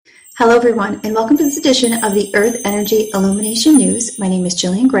Hello, everyone, and welcome to this edition of the Earth Energy Illumination News. My name is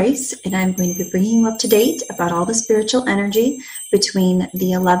Jillian Grace, and I'm going to be bringing you up to date about all the spiritual energy between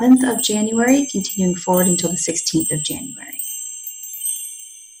the 11th of January, continuing forward until the 16th of January.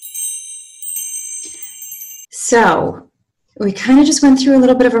 So, we kind of just went through a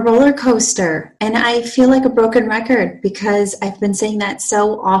little bit of a roller coaster, and I feel like a broken record because I've been saying that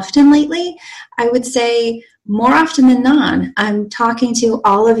so often lately. I would say more often than not, I'm talking to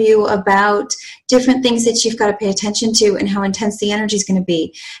all of you about different things that you've got to pay attention to and how intense the energy is going to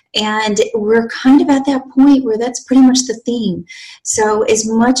be. And we're kind of at that point where that's pretty much the theme. So as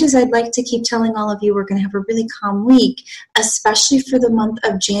much as I'd like to keep telling all of you we're going to have a really calm week, especially for the month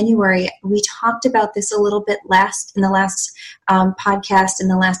of January, we talked about this a little bit in the last podcast, in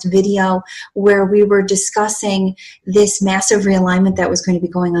the last video, where we were discussing this massive realignment that was going to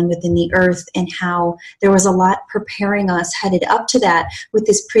be going on within the earth and how there was a lot preparing us headed up to that with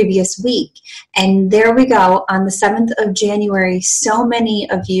this previous week. And there we go, on the 7th of January, so many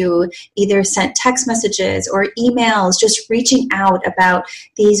of you either sent text messages or emails just reaching out about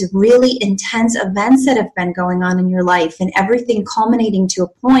these really intense events that have been going on in your life and everything culminating to a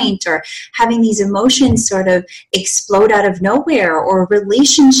point, or having these emotions sort of explode out of nowhere, or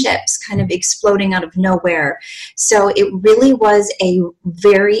relationships kind of exploding out of nowhere. So it really was a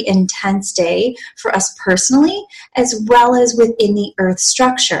very intense day for us personally, as well as within the earth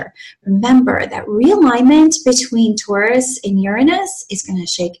structure. Remember that realignment between Taurus and Uranus is going to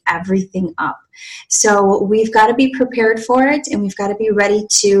shake everything up. So we've got to be prepared for it, and we've got to be ready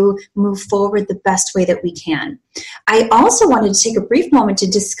to move forward the best way that we can. I also wanted to take a brief moment to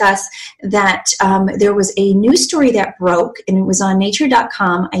discuss that there was a news story that broke, and it was on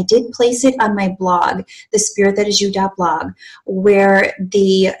nature.com. I did place it on my blog, thespiritthatisyou.blog, where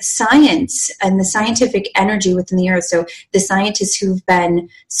the science and the scientific energy within the earth, so the scientists who've been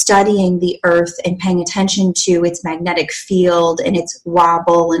studying the earth and paying attention to its magnetic field and its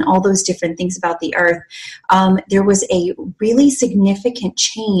wobble and all those different things about the earth, there was a really significant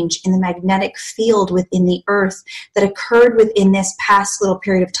change in the magnetic field within the earth that occurred within this past little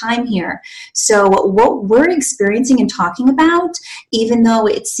period of time here. So what we're experiencing and talking about, even though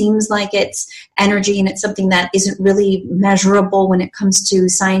it seems like it's energy and it's something that isn't really measurable when it comes to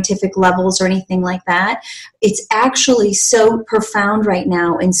scientific levels or anything like that, it's actually so profound right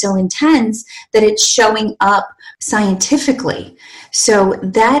now and so intense that it's showing up scientifically. So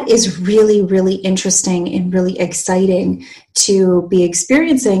that is really, really interesting and really exciting to be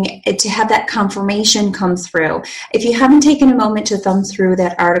experiencing, to have that confirmation come through. If you haven't taken a moment to thumb through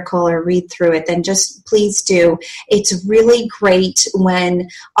that article or read through it, then just please do. It's really great when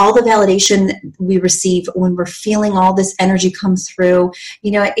all the validation we receive, when we're feeling all this energy come through.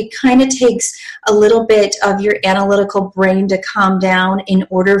 You know, it kind of takes a little bit of your analytical brain to calm down in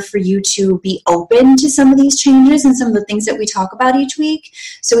order for you to be open to some of these changes and some of the things that we talk about each week.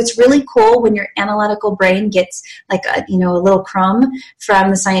 So it's really cool when your analytical brain gets like a little crumb from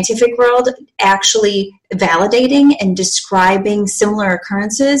the scientific world actually validating and describing similar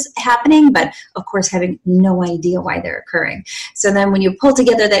occurrences happening, but of course having no idea why they're occurring. So then when you pull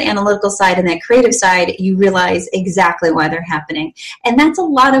together that analytical side and that creative side, you realize exactly why they're happening. And that's a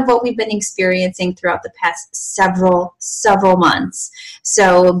lot of what we've been experiencing throughout the past several months.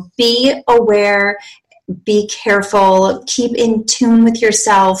 So be aware, be careful, keep in tune with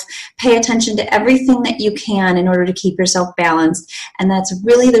yourself, pay attention to everything that you can in order to keep yourself balanced. And that's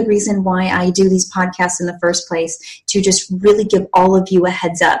really the reason why I do these podcasts in the first place, to just really give all of you a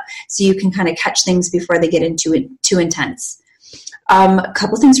heads up so you can kind of catch things before they get into it too intense. A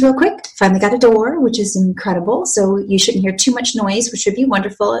couple things real quick. Finally got a door, which is incredible. So you shouldn't hear too much noise, which should be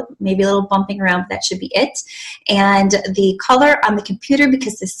wonderful. Maybe a little bumping around, but that should be it. And the color on the computer,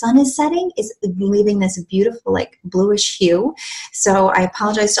 because the sun is setting, is leaving this beautiful like bluish hue. So I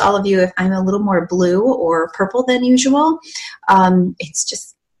apologize to all of you if I'm a little more blue or purple than usual. It's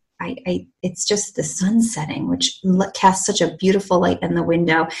just it's just the sun setting, which casts such a beautiful light in the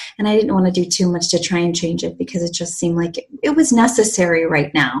window. And I didn't want to do too much to try and change it, because it just seemed like it was necessary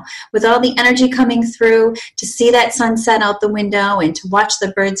right now. With all the energy coming through, to see that sunset out the window and to watch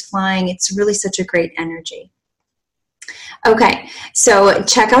the birds flying, it's really such a great energy. Okay, so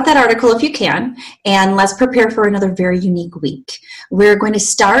check out that article if you can, and let's prepare for another very unique week. We're going to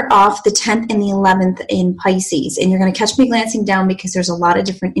start off the 10th and the 11th in Pisces, and you're going to catch me glancing down because there's a lot of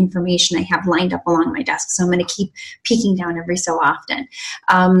different information I have lined up along my desk, so I'm going to keep peeking down every so often.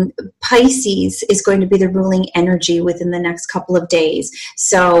 Pisces is going to be the ruling energy within the next couple of days,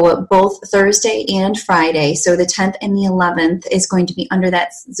 so both Thursday and Friday, so the 10th and the 11th is going to be under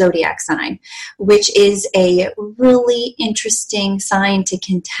that zodiac sign, which is a really interesting sign to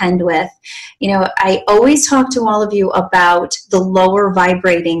contend with. I always talk to all of you about the lower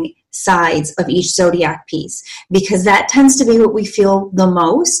vibrating sides of each zodiac piece, because that tends to be what we feel the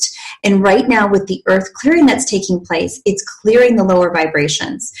most. And right now, with the earth clearing that's taking place, it's clearing the lower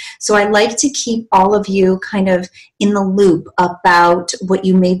vibrations. So I like to keep all of you kind of in the loop about what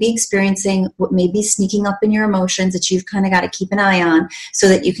you may be experiencing, what may be sneaking up in your emotions that you've kind of got to keep an eye on so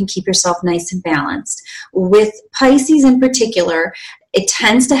that you can keep yourself nice and balanced. With Pisces in particular, it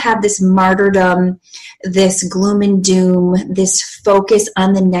tends to have this martyrdom, this gloom and doom, this focus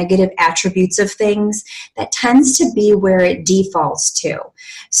on the negative attributes of things. That tends to be where it defaults to.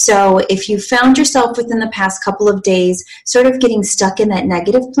 So if you found yourself within the past couple of days sort of getting stuck in that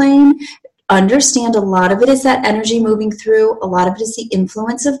negative plane, understand a lot of it is that energy moving through. A lot of it is the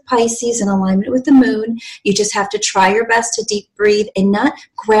influence of Pisces in alignment with the moon. You just have to try your best to deep breathe and not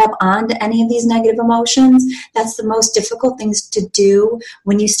grab onto any of these negative emotions. That's the most difficult things to do.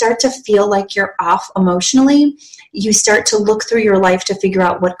 When you start to feel like you're off emotionally, you start to look through your life to figure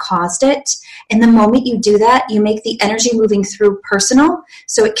out what caused it. And the moment you do that, you make the energy moving through personal,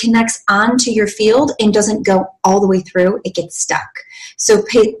 so it connects onto your field and doesn't go all the way through. It gets stuck. So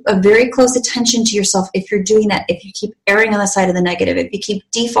pay a very close attention to yourself if you're doing that, if you keep erring on the side of the negative, if you keep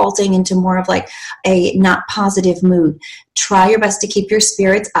defaulting into more of like a not positive mood. Try your best to keep your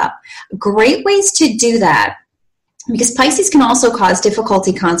spirits up. Great ways to do that, because Pisces can also cause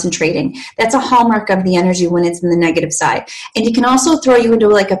difficulty concentrating. That's a hallmark of the energy when it's in the negative side. And it can also throw you into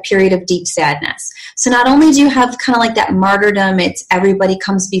like a period of deep sadness. So not only do you have kind of like that martyrdom, it's everybody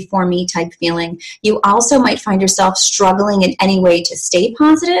comes before me type feeling, you also might find yourself struggling in any way to stay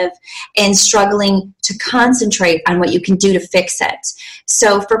positive and struggling to concentrate on what you can do to fix it.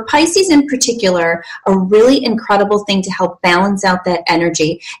 So for Pisces in particular, a really incredible thing to help balance out that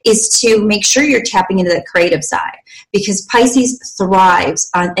energy is to make sure you're tapping into the creative side, because Pisces thrives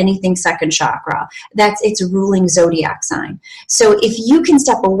on anything second chakra. That's its ruling zodiac sign. So if you can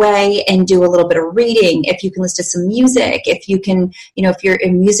step away and do a little bit of reading, if you can listen to some music, if you can, if you're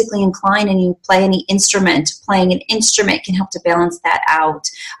musically inclined and you play any instrument, playing an instrument can help to balance that out.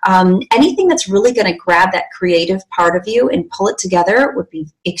 Anything that's really going to grab that creative part of you and pull it together would be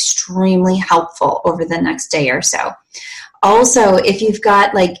extremely helpful over the next day or so. Also, if you've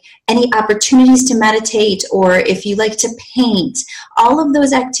got like any opportunities to meditate, or if you like to paint, all of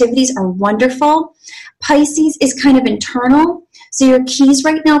those activities are wonderful. Pisces is kind of internal. So your keys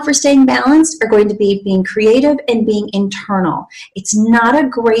right now for staying balanced are going to be being creative and being internal. It's not a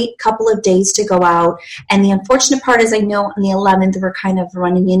great couple of days to go out. And the unfortunate part is I know on the 11th, we're kind of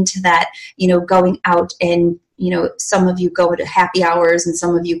running into that, going out and some of you go to happy hours and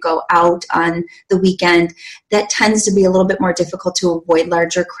some of you go out on the weekend. That tends to be a little bit more difficult to avoid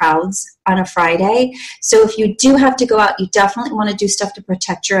larger crowds on a Friday. So if you do have to go out, you definitely want to do stuff to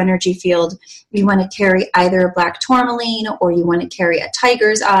protect your energy field. You want to carry either a black tourmaline or you want to carry a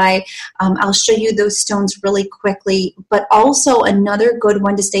tiger's eye. I'll show you those stones really quickly. But also another good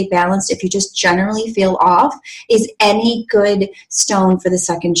one to stay balanced if you just generally feel off is any good stone for the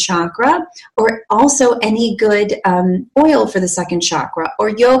second chakra, or also any good oil for the second chakra, or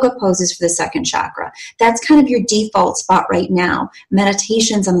yoga poses for the second chakra. That's kind of your default spot right now.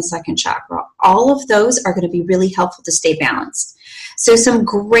 Meditations on the second chakra. All of those are going to be really helpful to stay balanced. So some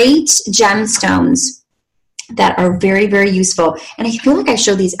great gemstones that are very, very useful. And I feel like I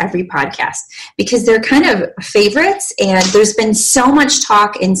show these every podcast because they're kind of favorites, and there's been so much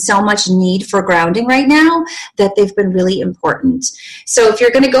talk and so much need for grounding right now that they've been really important. So if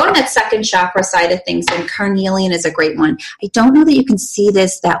you're going to go on that second chakra side of things, then carnelian is a great one. I don't know that you can see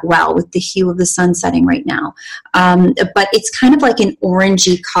this that well with the hue of the sun setting right now, but it's kind of like an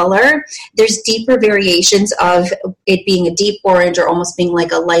orangey color. There's deeper variations of it being a deep orange or almost being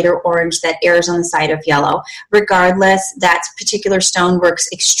like a lighter orange that airs on the side of yellow. Regardless, that particular stone works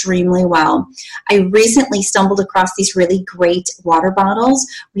extremely well. I recently stumbled across these really great water bottles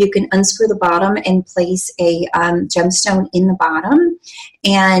where you can unscrew the bottom and place a gemstone in the bottom,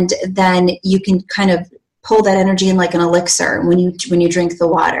 and then you can kind of pull that energy in like an elixir when you drink the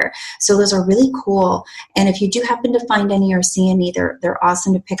water. So those are really cool. And if you do happen to find any or see any, they're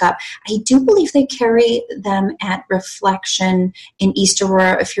awesome to pick up. I do believe they carry them at Reflection in East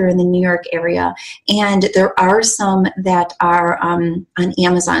Aurora if you're in the New York area. And there are some that are on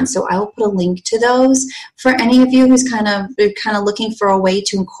Amazon. So I will put a link to those for any of you who's kind of looking for a way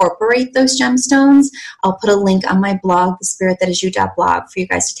to incorporate those gemstones. I'll put a link on my blog, thespiritthatisyou.blog, for you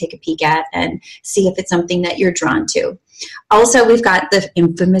guys to take a peek at and see if it's something that you're drawn to. Also, we've got the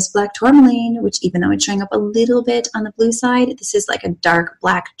infamous black tourmaline, which even though it's showing up a little bit on the blue side, this is like a dark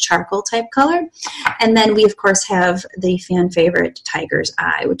black charcoal type color. And then we, of course, have the fan favorite tiger's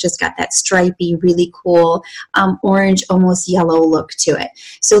eye, which has got that stripy, really cool orange, almost yellow look to it.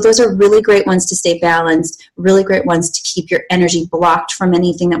 So those are really great ones to stay balanced, really great ones to keep your energy blocked from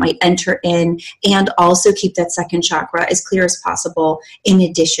anything that might enter in, and also keep that second chakra as clear as possible in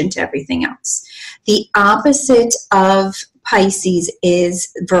addition to everything else. The opposite of Pisces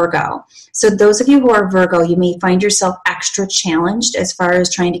is Virgo. So those of you who are Virgo, you may find yourself extra challenged as far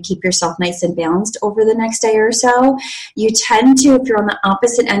as trying to keep yourself nice and balanced over the next day or so. You tend to, if you're on the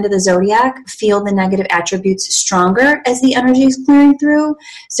opposite end of the zodiac, feel the negative attributes stronger as the energy is clearing through.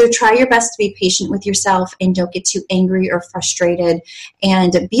 So try your best to be patient with yourself and don't get too angry or frustrated.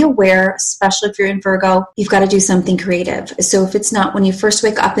 And be aware, especially if you're in Virgo, you've got to do something creative. So if it's not when you first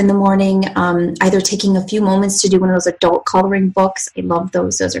wake up in the morning, either taking a few moments to do one of those adult coloring books. I love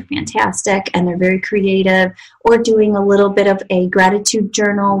those. Those are fantastic and they're very creative. Or doing a little bit of a gratitude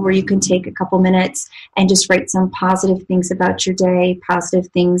journal where you can take a couple minutes and just write some positive things about your day, positive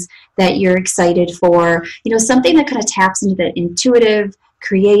things that you're excited for. You know, something that kind of taps into the intuitive,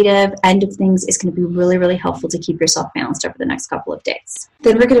 creative end of things is going to be really, really helpful to keep yourself balanced over the next couple of days.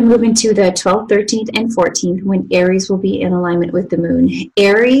 Then we're going to move into the 12th, 13th, and 14th when Aries will be in alignment with the moon.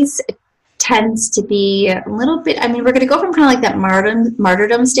 Aries tends to be a little bit, we're going to go from kind of like that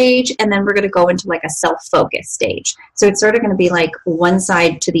martyrdom stage, and then we're going to go into like a self-focus stage. So it's sort of going to be like one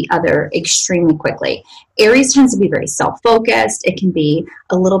side to the other extremely quickly. Aries tends to be very self-focused. It can be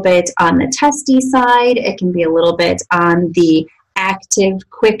a little bit on the testy side. It can be a little bit on the active,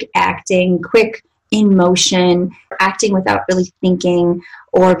 quick acting, quick in motion, acting without really thinking,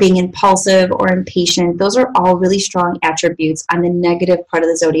 or being impulsive or impatient. Those are all really strong attributes on the negative part of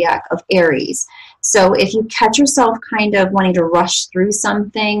the zodiac of Aries. So if you catch yourself kind of wanting to rush through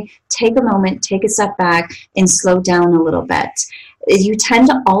something, take a moment, take a step back, and slow down a little bit. You tend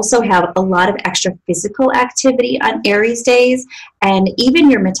to also have a lot of extra physical activity on Aries days, and even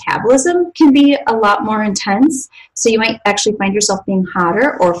your metabolism can be a lot more intense. So you might actually find yourself being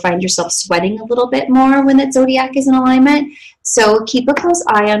hotter or find yourself sweating a little bit more when that zodiac is in alignment. So keep a close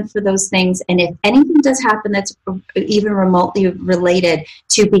eye on for those things. And if anything does happen that's even remotely related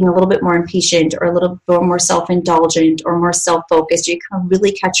to being a little bit more impatient or a little bit more self-indulgent or more self-focused, you can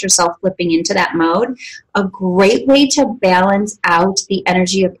really catch yourself flipping into that mode. A great way to balance out the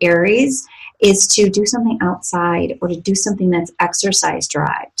energy of Aries is to do something outside or to do something that's exercise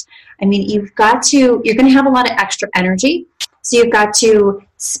derived. You're going to have a lot of extra energy. So you've got to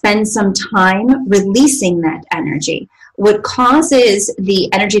spend some time releasing that energy. What causes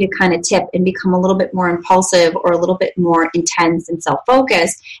the energy to kind of tip and become a little bit more impulsive or a little bit more intense and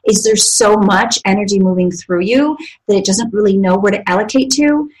self-focused is there's so much energy moving through you that it doesn't really know where to allocate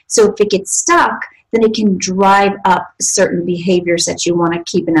to. So if it gets stuck, then it can drive up certain behaviors that you want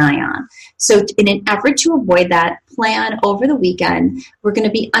to keep an eye on. So in an effort to avoid that, plan over the weekend. We're going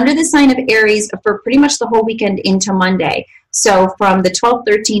to be under the sign of Aries for pretty much the whole weekend into Monday. So from the 12th,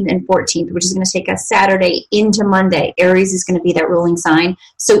 13th, and 14th, which is going to take us Saturday into Monday, Aries is going to be that ruling sign.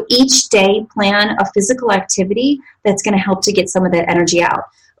 So each day, plan a physical activity that's going to help to get some of that energy out.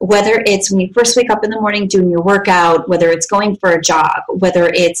 Whether it's when you first wake up in the morning doing your workout, whether it's going for a jog, whether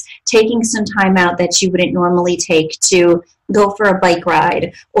it's taking some time out that you wouldn't normally take to go for a bike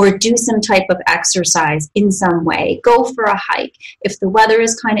ride or do some type of exercise in some way, go for a hike. If the weather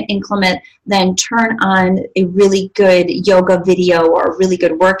is kind of inclement, then turn on a really good yoga video or a really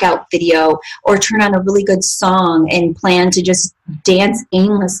good workout video, or turn on a really good song and plan to just dance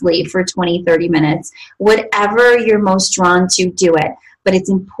aimlessly for 20, 30 minutes. Whatever you're most drawn to, do it. But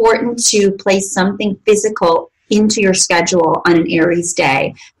it's important to place something physical into your schedule on an Aries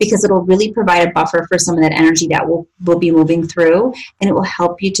day because it'll really provide a buffer for some of that energy that will be moving through, and it will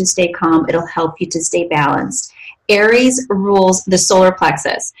help you to stay calm. It'll help you to stay balanced. Aries rules the solar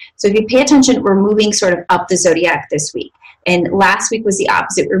plexus. So if you pay attention, we're moving sort of up the zodiac this week. And last week was the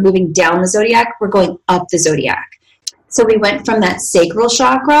opposite. We're moving down the zodiac. We're going up the zodiac. So we went from that sacral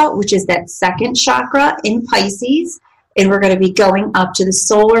chakra, which is that second chakra in Pisces, and we're going to be going up to the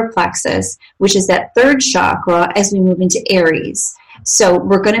solar plexus, which is that third chakra, as we move into Aries. So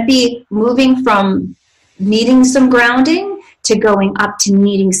we're going to be moving from needing some grounding to going up to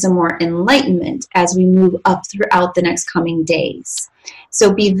needing some more enlightenment as we move up throughout the next coming days.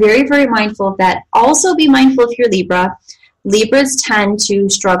 So be very, very mindful of that. Also be mindful if you're Libra. Libras tend to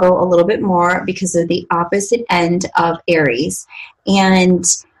struggle a little bit more because of the opposite end of Aries. And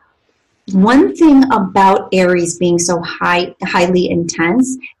one thing about Aries being so highly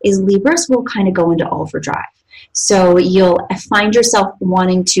intense is Libras will kind of go into overdrive. So you'll find yourself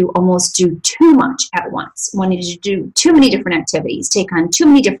wanting to almost do too much at once, wanting to do too many different activities, take on too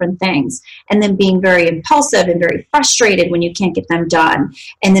many different things, and then being very impulsive and very frustrated when you can't get them done,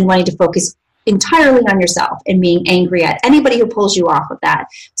 and then wanting to focus entirely on yourself and being angry at anybody who pulls you off of that.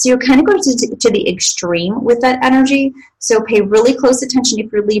 So you're kind of going to the extreme with that energy. So pay really close attention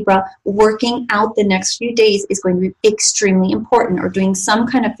if you're Libra. Working out the next few days is going to be extremely important, or doing some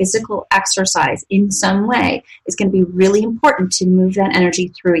kind of physical exercise in some way is going to be really important to move that energy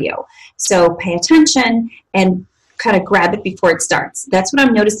through you. So pay attention and kind of grab it before it starts. That's what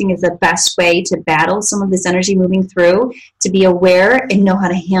I'm noticing is the best way to battle some of this energy moving through, to be aware and know how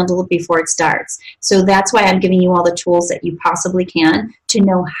to handle it before it starts. So that's why I'm giving you all the tools that you possibly can to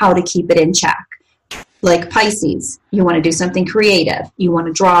know how to keep it in check. Like Pisces, you want to do something creative. You want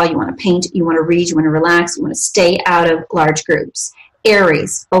to draw, you want to paint, you want to read, you want to relax, you want to stay out of large groups.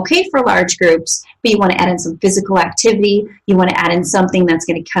 Aries, okay for large groups, but you want to add in some physical activity. You want to add in something that's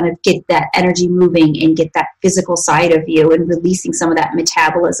going to kind of get that energy moving and get that physical side of you and releasing some of that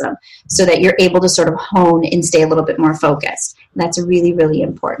metabolism so that you're able to sort of hone and stay a little bit more focused. That's really, really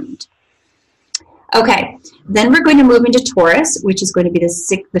important. Okay, then we're going to move into Taurus, which is going to be the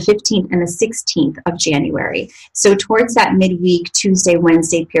 15th and the 16th of January. So towards that midweek, Tuesday,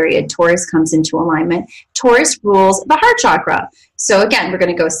 Wednesday period, Taurus comes into alignment. Taurus rules the heart chakra. So again, we're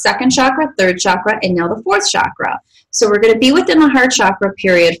going to go second chakra, third chakra, and now the fourth chakra. So we're going to be within the heart chakra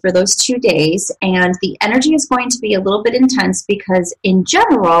period for those 2 days, and the energy is going to be a little bit intense because in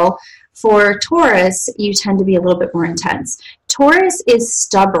general, for Taurus, you tend to be a little bit more intense. Taurus is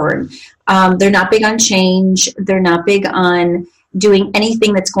stubborn. They're not big on change. They're not big on doing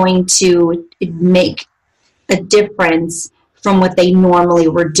anything that's going to make a difference from what they normally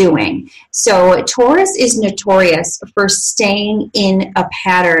were doing. So Taurus is notorious for staying in a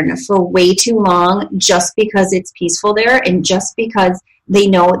pattern for way too long just because it's peaceful there and just because they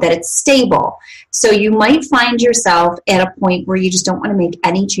know that it's stable. So you might find yourself at a point where you just don't want to make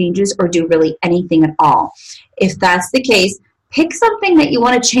any changes or do really anything at all. If that's the case, pick something that you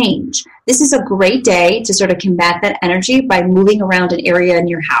want to change. This is a great day to sort of combat that energy by moving around an area in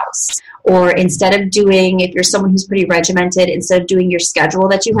your house. Or instead of doing, if you're someone who's pretty regimented, instead of doing your schedule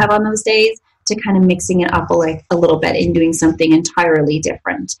that you have on those days, to kind of mixing it up a little bit and doing something entirely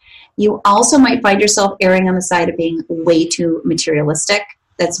different. You also might find yourself erring on the side of being way too materialistic.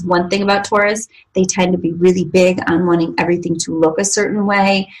 That's one thing about Taurus. They tend to be really big on wanting everything to look a certain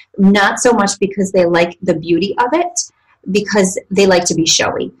way, not so much because they like the beauty of it, because they like to be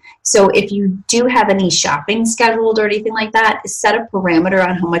showy. So if you do have any shopping scheduled or anything like that, set a parameter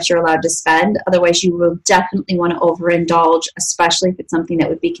on how much you're allowed to spend. Otherwise, you will definitely want to overindulge, especially if it's something that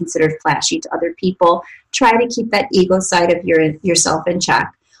would be considered flashy to other people. Try to keep that ego side of yourself in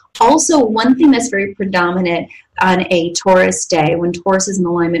check. Also, one thing that's very predominant on a Taurus day, when Taurus is in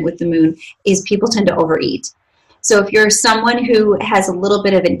alignment with the moon, is people tend to overeat. So if you're someone who has a little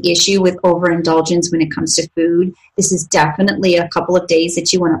bit of an issue with overindulgence when it comes to food, this is definitely a couple of days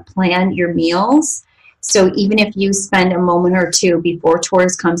that you want to plan your meals. So even if you spend a moment or two before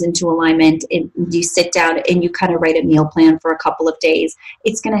Taurus comes into alignment and you sit down and you kind of write a meal plan for a couple of days,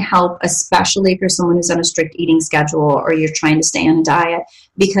 it's going to help, especially if you're someone who's on a strict eating schedule or you're trying to stay on a diet,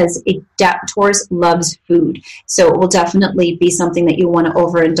 because Taurus loves food. So it will definitely be something that you want to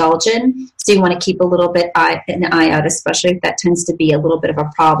overindulge in. So you want to keep a little bit an eye out, especially if that tends to be a little bit of a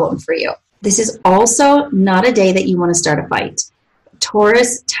problem for you. This is also not a day that you want to start a fight.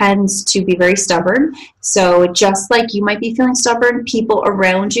 Taurus tends to be very stubborn. So just like you might be feeling stubborn, people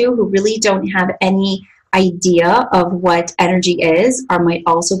around you who really don't have any idea of what energy is might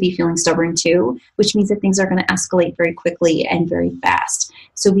also be feeling stubborn too, which means that things are going to escalate very quickly and very fast.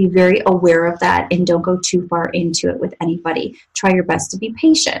 So be very aware of that and don't go too far into it with anybody. Try your best to be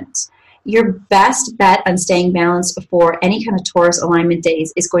patient. Your best bet on staying balanced for any kind of Taurus alignment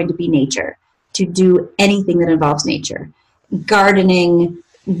days is going to be nature, to do anything that involves nature. Gardening,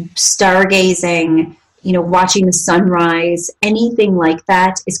 stargazing, watching the sunrise, anything like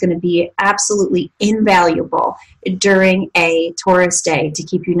that is going to be absolutely invaluable during a Taurus day to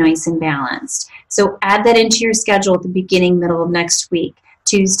keep you nice and balanced. So add that into your schedule at the beginning, middle of next week.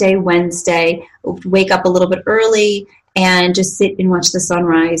 Tuesday, Wednesday, wake up a little bit early and just sit and watch the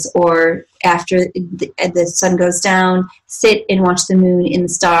sunrise, or after the sun goes down, sit and watch the moon in the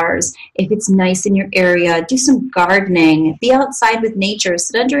stars. If it's nice in your area, do some gardening, be outside with nature,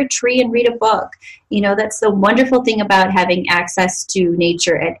 sit under a tree and read a book. That's the wonderful thing about having access to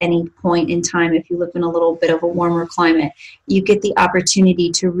nature at any point in time. If you live in a little bit of a warmer climate, you get the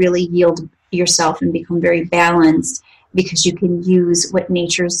opportunity to really yield yourself and become very balanced because you can use what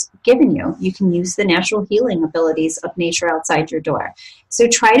nature's given you. You can use the natural healing abilities of nature outside your door. So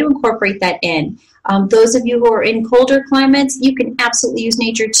try to incorporate that in. Those of you who are in colder climates, you can absolutely use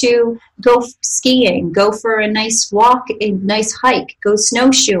nature too. Go skiing, go for a nice walk, a nice hike, go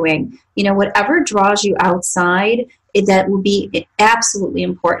snowshoeing. Whatever draws you outside, that will be absolutely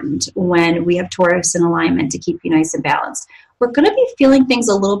important when we have Taurus in alignment to keep you nice and balanced. We're going to be feeling things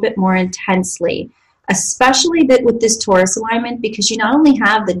a little bit more intensely, especially that with this Taurus alignment, because you not only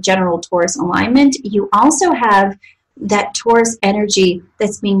have the general Taurus alignment, you also have that Taurus energy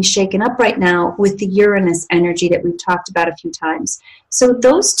that's being shaken up right now with the Uranus energy that we've talked about a few times. So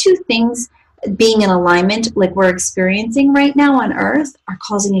those two things being in alignment like we're experiencing right now on Earth are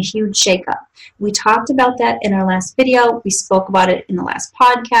causing a huge shakeup. We talked about that in our last video. We spoke about it in the last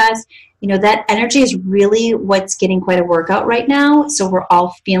podcast. That energy is really what's getting quite a workout right now, so we're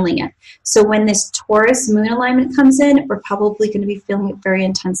all feeling it. So when this Taurus moon alignment comes in, we're probably going to be feeling it very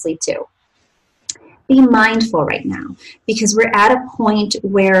intensely too. Be mindful right now, because we're at a point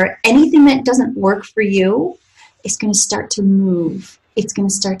where anything that doesn't work for you is going to start to move. It's going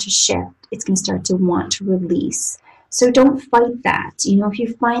to start to shift. It's going to start to want to release. So don't fight that. If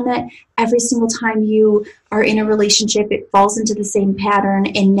you find that every single time you are in a relationship, it falls into the same pattern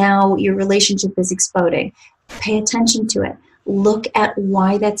and now your relationship is exploding, pay attention to it. Look at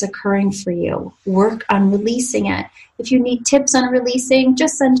why that's occurring for you. Work on releasing it. If you need tips on releasing,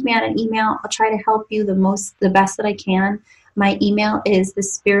 just send me out an email. I'll try to help you the best that I can. My email is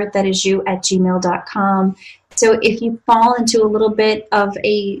thespiritthatisyou@gmail.com. So if you fall into a little bit of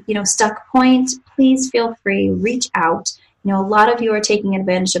a stuck point, please feel free, reach out. A lot of you are taking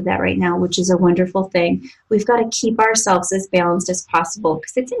advantage of that right now, which is a wonderful thing. We've got to keep ourselves as balanced as possible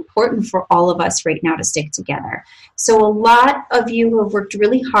because it's important for all of us right now to stick together. So a lot of you who have worked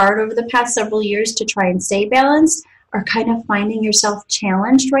really hard over the past several years to try and stay balanced are kind of finding yourself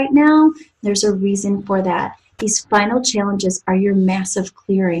challenged right now. There's a reason for that. These final challenges are your massive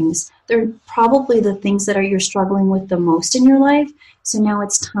clearings. They're probably the things that you're struggling with the most in your life. So now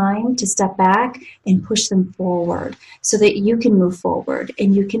it's time to step back and push them forward so that you can move forward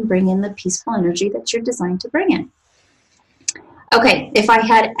and you can bring in the peaceful energy that you're designed to bring in. Okay, if I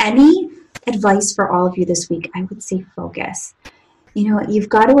had any advice for all of you this week, I would say focus. You've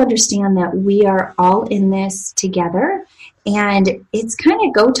got to understand that we are all in this together. And it's kind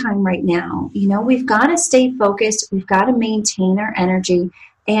of go time right now. We've got to stay focused. We've got to maintain our energy.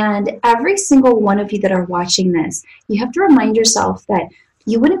 And every single one of you that are watching this, you have to remind yourself that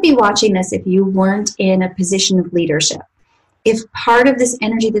you wouldn't be watching this if you weren't in a position of leadership. If part of this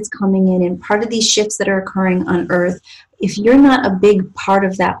energy that's coming in and part of these shifts that are occurring on Earth, if you're not a big part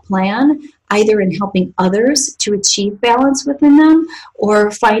of that plan, either in helping others to achieve balance within them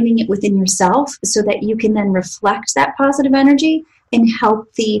or finding it within yourself so that you can then reflect that positive energy and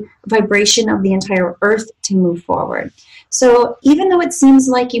help the vibration of the entire Earth to move forward. So even though it seems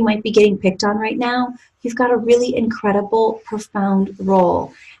like you might be getting picked on right now, you've got a really incredible, profound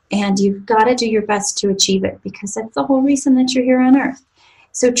role. And you've got to do your best to achieve it because that's the whole reason that you're here on Earth.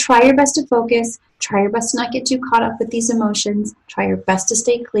 So try your best to focus. Try your best to not get too caught up with these emotions. Try your best to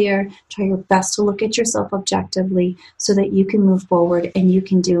stay clear. Try your best to look at yourself objectively so that you can move forward and you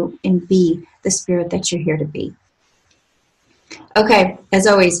can do and be the spirit that you're here to be. Okay, as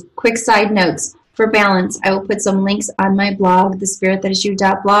always, quick side notes. For balance, I will put some links on my blog,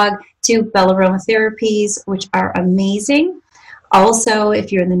 thespiritthatisyou.blog, to Bella Aromatherapies, which are amazing. Also,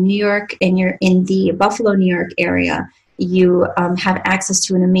 if you're in the New York and you're in the Buffalo, New York area, you have access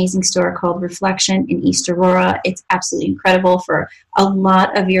to an amazing store called Reflection in East Aurora. It's absolutely incredible for a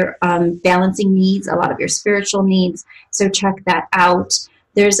lot of your balancing needs, a lot of your spiritual needs. So check that out.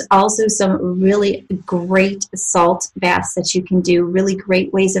 There's also some really great salt baths that you can do, really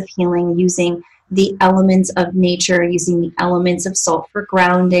great ways of healing using the elements of nature, using the elements of salt for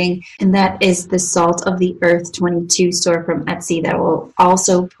grounding. And that is the Salt of the Earth 22 store from Etsy that I will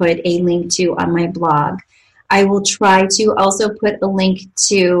also put a link to on my blog. I will try to also put a link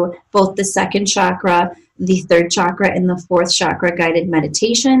to both the second chakra, the third chakra, and the fourth chakra guided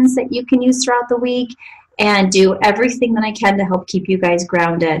meditations that you can use throughout the week and do everything that I can to help keep you guys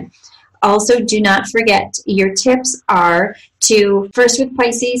grounded. Also, do not forget, your tips are to, first with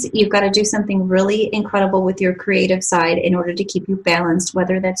Pisces, you've got to do something really incredible with your creative side in order to keep you balanced,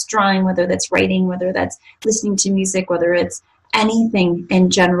 whether that's drawing, whether that's writing, whether that's listening to music, whether it's anything in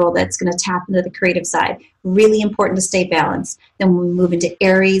general that's going to tap into the creative side. Really important to stay balanced. Then when we move into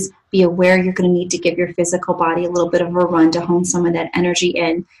Aries, be aware you're going to need to give your physical body a little bit of a run to hone some of that energy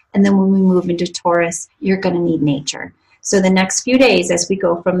in. And then when we move into Taurus, you're going to need nature. So the next few days, as we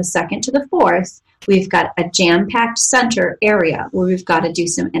go from the 2nd to the 4th, we've got a jam-packed center area where we've got to do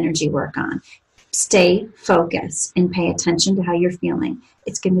some energy work on. Stay focused and pay attention to how you're feeling.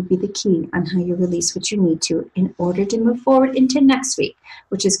 It's going to be the key on how you release what you need to in order to move forward into next week,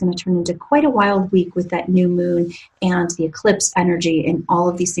 which is going to turn into quite a wild week with that new moon and the eclipse energy and all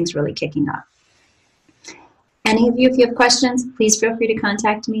of these things really kicking up. Any of you, if you have questions, please feel free to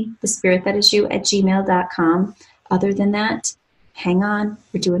contact me, thespiritthatisyou@gmail.com. Other than that, hang on.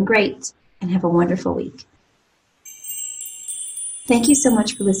 We're doing great, and have a wonderful week. Thank you so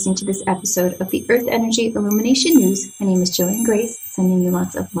much for listening to this episode of the Earth Energy Illumination News. My name is Jillian Grace, sending you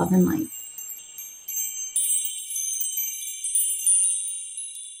lots of love and light.